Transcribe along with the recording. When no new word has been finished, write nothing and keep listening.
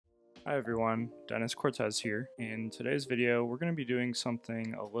Hi everyone, Dennis Cortez here. In today's video, we're going to be doing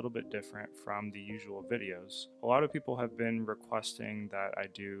something a little bit different from the usual videos. A lot of people have been requesting that I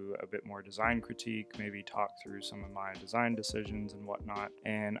do a bit more design critique, maybe talk through some of my design decisions and whatnot,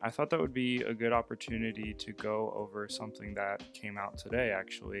 and I thought that would be a good opportunity to go over something that came out today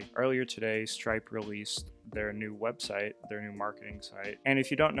actually. Earlier today, Stripe released their new website, their new marketing site, and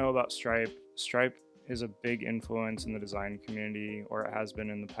if you don't know about Stripe is a big influence in the design community, or it has been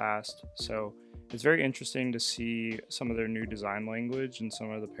in the past. So it's very interesting to see some of their new design language and some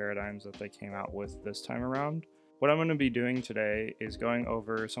of the paradigms that they came out with this time around. What I'm going to be doing today is going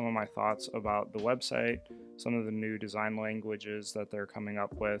over some of my thoughts about the website, some of the new design languages that they're coming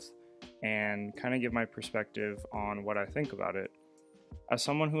up with, and kind of give my perspective on what I think about it. As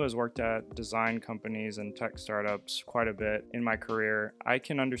someone who has worked at design companies and tech startups quite a bit in my career, I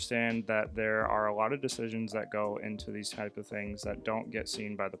can understand that there are a lot of decisions that go into these type of things that don't get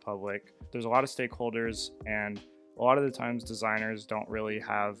seen by the public. There's a lot of stakeholders, and a lot of the times designers don't really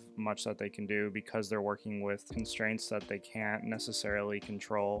have much that they can do because they're working with constraints that they can't necessarily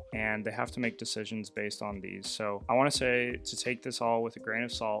control, and they have to make decisions based on these. So I want to say to take this all with a grain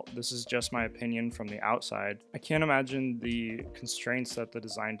of salt. This is just my opinion from the outside. I can't imagine the constraints that the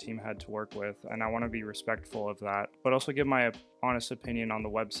design team had to work with, and I want to be respectful of that, but also give my honest opinion on the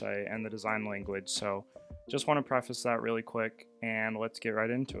website and the design language. So just want to preface that really quick, and let's get right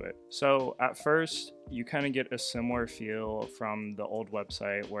into it. So at first, you kind of get a similar feel from the old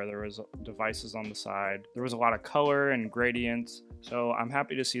website where there was devices on the side. There was a lot of color and gradients. So I'm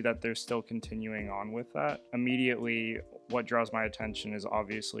happy to see that they're still continuing on with that. Immediately, what draws my attention is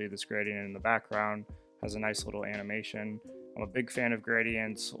obviously this gradient in the background has a nice little animation. I'm a big fan of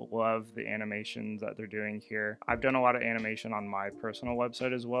gradients, love the animations that they're doing here. I've done a lot of animation on my personal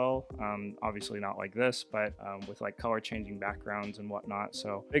website as well. Obviously not like this, but with like color changing backgrounds and whatnot.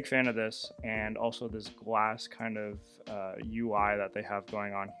 So big fan of this, and also this glass kind of UI that they have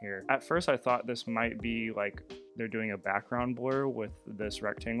going on here. At first I thought this might be like they're doing a background blur with this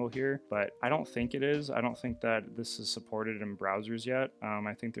rectangle here, but I don't think it is. I don't think that this is supported in browsers yet.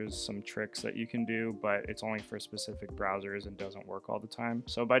 I think there's some tricks that you can do, but it's only for specific browsers and doesn't work all the time.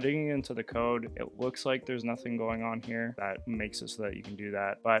 So by digging into the code, it looks like there's nothing going on here that makes it so that you can do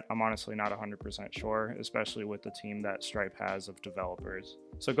that, but I'm honestly not 100% sure, especially with the team that Stripe has of developers.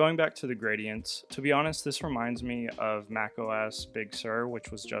 So going back to the gradients, to be honest, this reminds me of macOS Big Sur,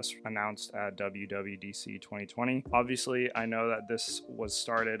 which was just announced at WWDC 2020. Obviously, I know that this was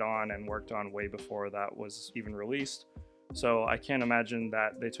started on and worked on way before that was even released, so I can't imagine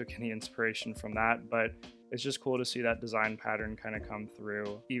that they took any inspiration from that, but it's just cool to see that design pattern kind of come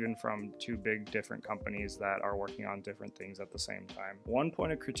through, even from two big different companies that are working on different things at the same time. One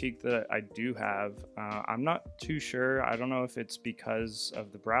point of critique that I do have, I'm not too sure. I don't know if it's because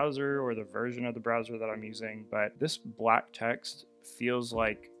of the browser or the version of the browser that I'm using, but this black text feels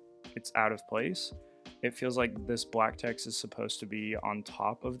like it's out of place. It feels like this black text is supposed to be on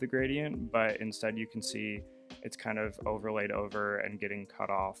top of the gradient, but instead you can see it's kind of overlaid over and getting cut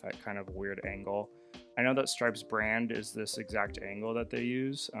off at kind of a weird angle. I know that Stripe's brand is this exact angle that they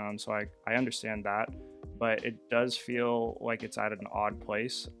use, so I understand that, but it does feel like it's at an odd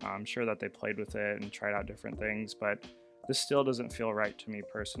place. I'm sure that they played with it and tried out different things, but this still doesn't feel right to me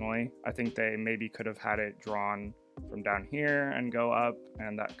personally. I think they maybe could have had it drawn from down here and go up,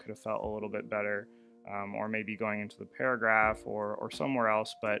 and that could have felt a little bit better, or maybe going into the paragraph or somewhere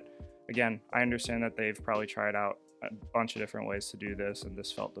else. But again, I understand that they've probably tried out a bunch of different ways to do this, and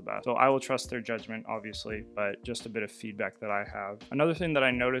this felt the best. So I will trust their judgment, obviously, but just a bit of feedback that I have. Another thing that I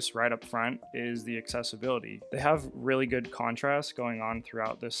noticed right up front is the accessibility. They have really good contrast going on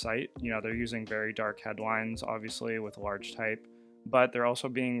throughout this site. You know, they're using very dark headlines, obviously, with large type, but they're also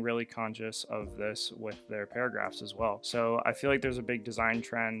being really conscious of this with their paragraphs as well. So I feel like there's a big design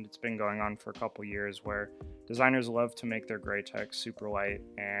trend. It's been going on for a couple years where designers love to make their gray text super light,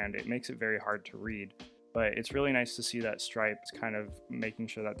 and it makes it very hard to read. But it's really nice to see that Stripe's kind of making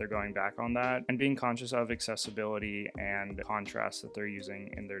sure that they're going back on that and being conscious of accessibility and contrast that they're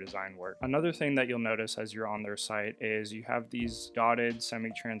using in their design work. Another thing that you'll notice as you're on their site is you have these dotted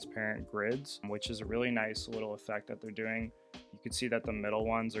semi-transparent grids, which is a really nice little effect that they're doing. You can see that the middle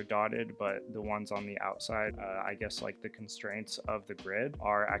ones are dotted, but the ones on the outside, I guess like the constraints of the grid,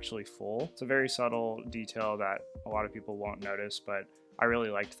 are actually full. It's a very subtle detail that a lot of people won't notice, but I really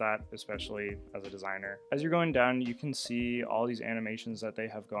liked that, especially as a designer. As you're going down, you can see all these animations that they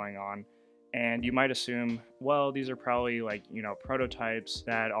have going on, And you might assume, well, these are probably like, prototypes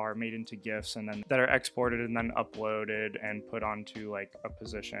that are made into GIFs and then that are exported and then uploaded and put onto like a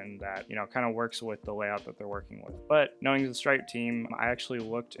position that, kind of works with the layout that they're working with. But knowing the Stripe team, I actually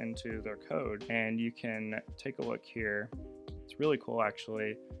looked into their code, and you can take a look here. It's really cool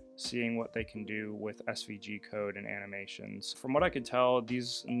actually, seeing what they can do with SVG code and animations. From what I could tell,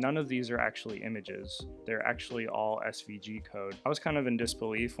 none of these are actually images. They're actually all SVG code. I was kind of in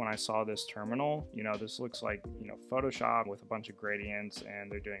disbelief when I saw this terminal. This looks like, Photoshop with a bunch of gradients,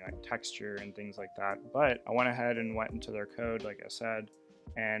 and they're doing like texture and things like that. But I went ahead and went into their code, like I said,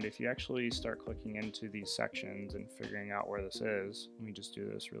 and if you actually start clicking into these sections and figuring out where this is, let me just do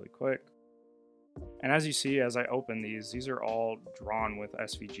this really quick. And as you see, as I open these are all drawn with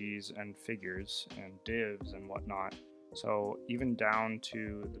SVGs and figures and divs and whatnot. So even down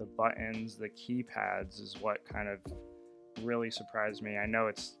to the buttons, the keypads is what kind of really surprised me. I know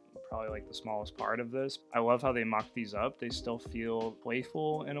it's probably like the smallest part of this. I love how they mock these up. They still feel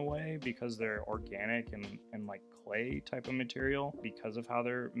playful in a way because they're organic and like clay type of material because of how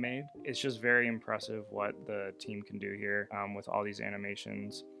they're made. It's just very impressive what the team can do here with all these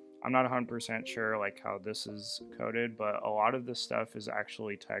animations. I'm not 100% sure like how this is coded, but a lot of this stuff is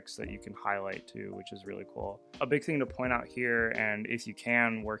actually text that you can highlight too, which is really cool. A big thing to point out here, and if you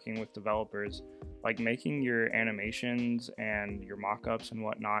can, working with developers, like making your animations and your mockups and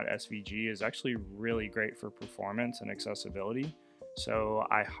whatnot SVG is actually really great for performance and accessibility. So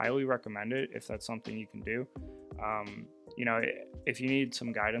I highly recommend it if that's something you can do. If you need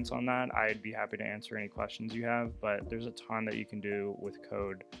some guidance on that, I'd be happy to answer any questions you have, but there's a ton that you can do with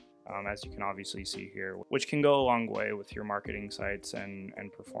code. As you can obviously see here, which can go a long way with your marketing sites and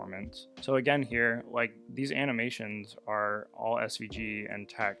performance. So again here, like these animations are all SVG and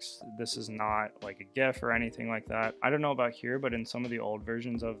text. This is not like a GIF or anything like that. I don't know about here, but in some of the old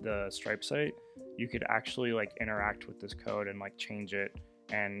versions of the Stripe site, you could actually like interact with this code and like change it,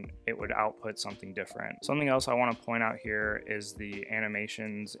 and it would output something different. Something else I want to point out here is the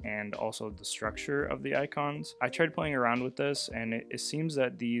animations and also the structure of the icons. I tried playing around with this, and it seems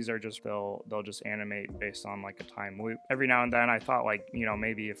that these are just, they'll just animate based on like a time loop. Every now and then I thought like,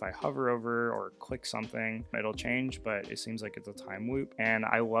 maybe if I hover over or click something, it'll change, but it seems like it's a time loop. And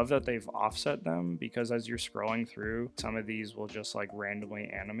I love that they've offset them, because as you're scrolling through, some of these will just like randomly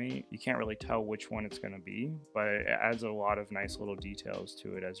animate. You can't really tell which one it's going to be, but it adds a lot of nice little details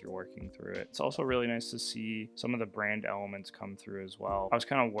to it as you're working through it. It's also really nice to see some of the brand elements come through as well. I was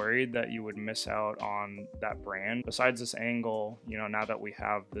kind of worried that you would miss out on that brand. Besides this angle, now that we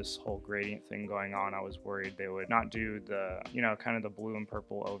have this whole gradient thing going on, I was worried they would not do the, kind of the blue and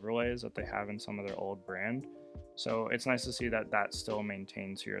purple overlays that they have in some of their old brand. So it's nice to see that that still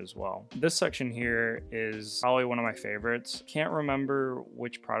maintains here as well. This section here is probably one of my favorites. Can't remember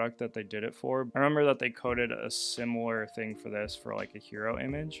which product that they did it for. I remember that they coded a similar thing for this for like a hero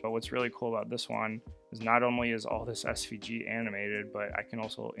image. But what's really cool about this one is not only is all this SVG animated, but I can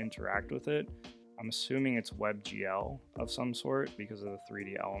also interact with it. I'm assuming it's WebGL of some sort because of the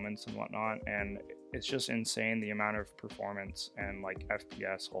 3D elements and whatnot, and it's just insane the amount of performance and like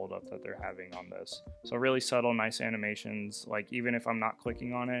FPS holdup that they're having on this. So really subtle, nice animations. Like even if I'm not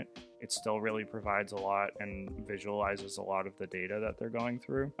clicking on it, it still really provides a lot and visualizes a lot of the data that they're going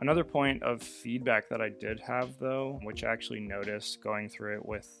through. Another point of feedback that I did have though, which I actually noticed going through it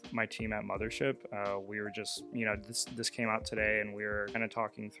with my team at Mothership, we were just, this came out today, and we were kind of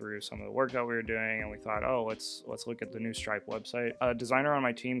talking through some of the work that we were doing, and we thought, oh, let's look at the new Stripe website. A designer on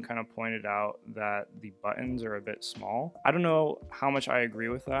my team kind of pointed out that the buttons are a bit small. I don't know how much I agree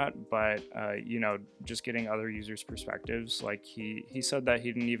with that, but just getting other users' perspectives, like he said that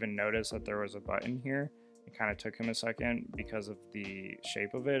he didn't even notice that there was a button here. It kind of took him a second because of the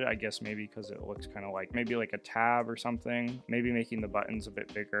shape of it. I guess maybe because it looks kind of like maybe like a tab or something, maybe making the buttons a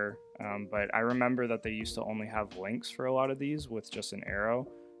bit bigger. But I remember that they used to only have links for a lot of these with just an arrow.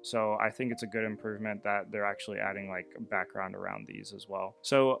 So I think it's a good improvement that they're actually adding like background around these as well.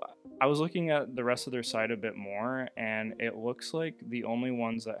 So I was looking at the rest of their site a bit more, and it looks like the only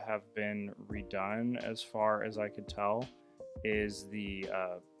ones that have been redone, as far as I could tell, is the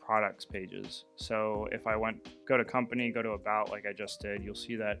products pages. So if I go to company, go to about like I just did, you'll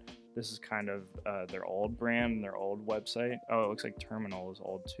see that this is kind of their old brand and their old website. Oh, it looks like Terminal is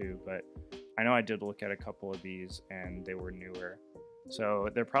old too, but I know I did look at a couple of these and they were newer. So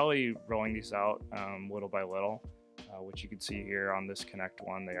they're probably rolling these out little by little, which you can see here on this Connect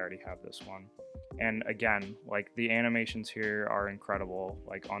one. They already have this one. And again, like the animations here are incredible.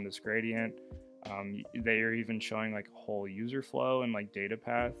 Like on this gradient, they are even showing like a whole user flow and like data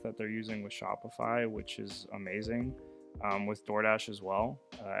path that they're using with Shopify, which is amazing. with DoorDash as well.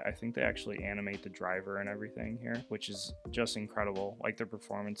 I think they actually animate the driver and everything here, which is just incredible. Like the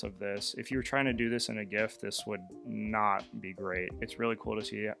performance of this. If you were trying to do this in a GIF, this would not be great. It's really cool to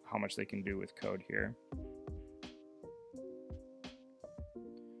see how much they can do with code here.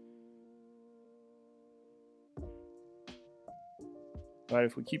 But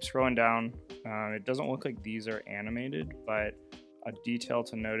if we keep scrolling down, it doesn't look like these are animated, but a detail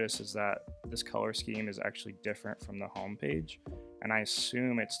to notice is that this color scheme is actually different from the home page, and I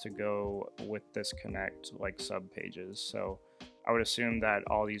assume it's to go with this connect like sub pages. So I would assume that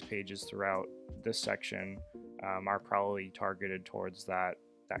all these pages throughout this section are probably targeted towards that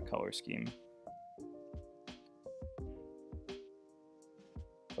color scheme.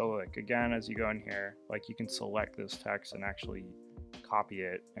 So like again, as you go in here, like you can select this text and actually copy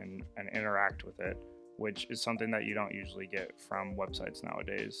it and interact with it, which is something that you don't usually get from websites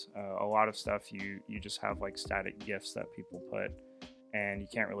nowadays. A lot of stuff you just have like static GIFs that people put, and you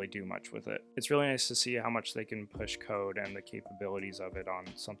can't really do much with it. It's really nice to see how much they can push code and the capabilities of it on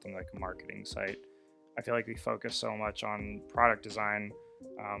something like a marketing site. I feel like we focus so much on product design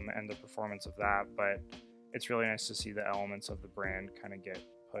and the performance of that, but it's really nice to see the elements of the brand kind of get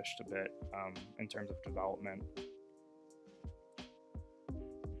pushed a bit in terms of development.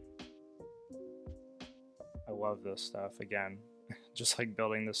 I love this stuff. Again, just like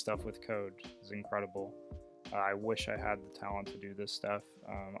building this stuff with code is incredible. I wish I had the talent to do this stuff.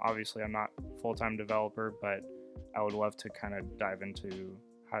 Obviously, I'm not a full-time developer, but I would love to kind of dive into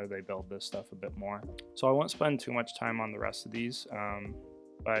how do they build this stuff a bit more. So I won't spend too much time on the rest of these,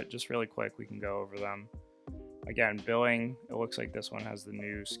 but just really quick, we can go over them. Again, billing, it looks like this one has the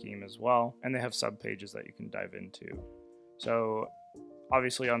new scheme as well, and they have sub-pages that you can dive into. So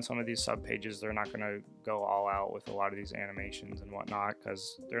obviously on some of these sub pages, they're not going to go all out with a lot of these animations and whatnot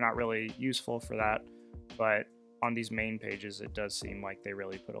because they're not really useful for that. But on these main pages, it does seem like they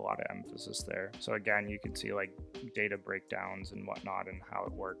really put a lot of emphasis there. So again, you can see like data breakdowns and whatnot and how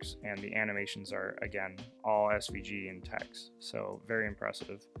it works. And the animations are, again, all SVG and text. So very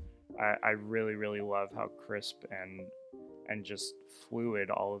impressive. I really, really love how crisp and just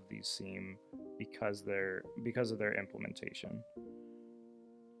fluid all of these seem because of their implementation.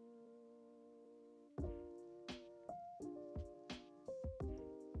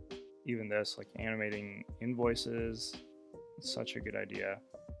 Even this, like animating invoices, such a good idea.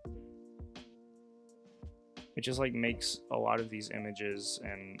 It just like makes a lot of these images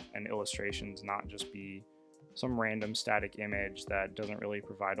and illustrations not just be some random static image that doesn't really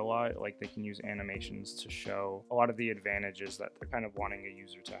provide a lot. Like they can use animations to show a lot of the advantages that they're kind of wanting a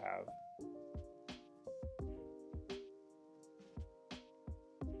user to have.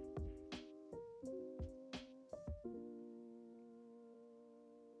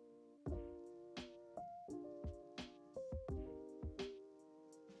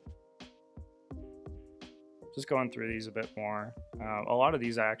 Just going through these a bit more. A lot of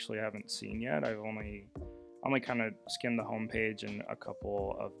these I actually haven't seen yet. I've only kind of skimmed the home page and a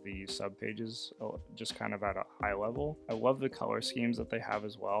couple of the sub pages, just kind of at a high level. I love the color schemes that they have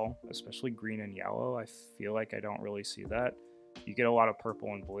as well, especially green and yellow. I feel like I don't really see that. You get a lot of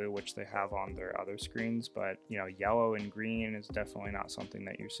purple and blue, which they have on their other screens, but you know, yellow and green is definitely not something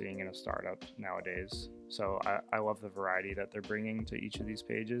that you're seeing in a startup nowadays. So I love the variety that they're bringing to each of these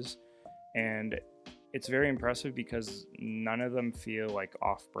pages. And it's very impressive because none of them feel like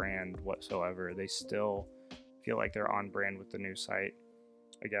off-brand whatsoever. They still feel like they're on brand with the new site.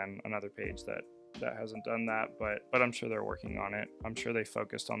 Again, another page that hasn't done that, but I'm sure they're working on it. I'm sure they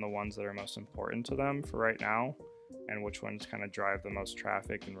focused on the ones that are most important to them for right now and which ones kind of drive the most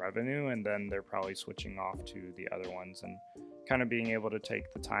traffic and revenue, and then they're probably switching off to the other ones and kind of being able to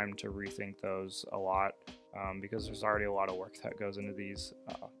take the time to rethink those a lot. Because there's already a lot of work that goes into these.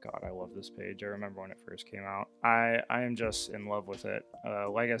 Oh God, I love this page. I remember when it first came out. I am just in love with it.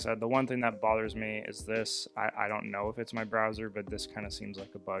 Like I said, the one thing that bothers me is this. I don't know if it's my browser, but this kind of seems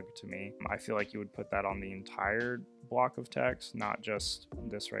like a bug to me. I feel like you would put that on the entire block of text, not just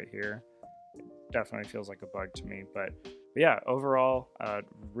this right here. It definitely feels like a bug to me, but yeah, overall,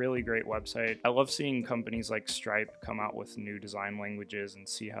 really great website. I love seeing companies like Stripe come out with new design languages and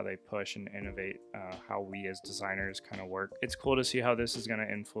see how they push and innovate how we as designers kind of work. It's cool to see how this is going to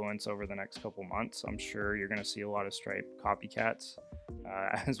influence over the next couple months. I'm sure you're going to see a lot of Stripe copycats,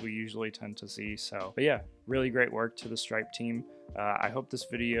 as we usually tend to see. So, but yeah, really great work to the Stripe team. I hope this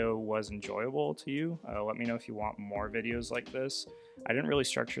video was enjoyable to you. Let me know if you want more videos like this. I didn't really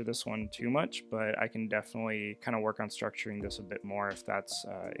structure this one too much, but I can definitely kind of work on structuring this a bit more if that's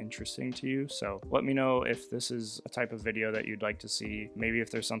interesting to you. So let me know if this is a type of video that you'd like to see, maybe if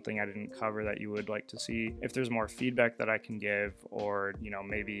there's something I didn't cover that you would like to see, if there's more feedback that I can give, or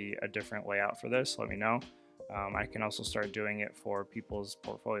maybe a different layout for this, let me know. I can also start doing it for people's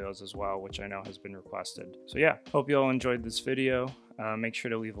portfolios as well, which I know has been requested. So yeah, hope you all enjoyed this video. Make sure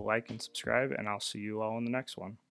to leave a like and subscribe, and I'll see you all in the next one.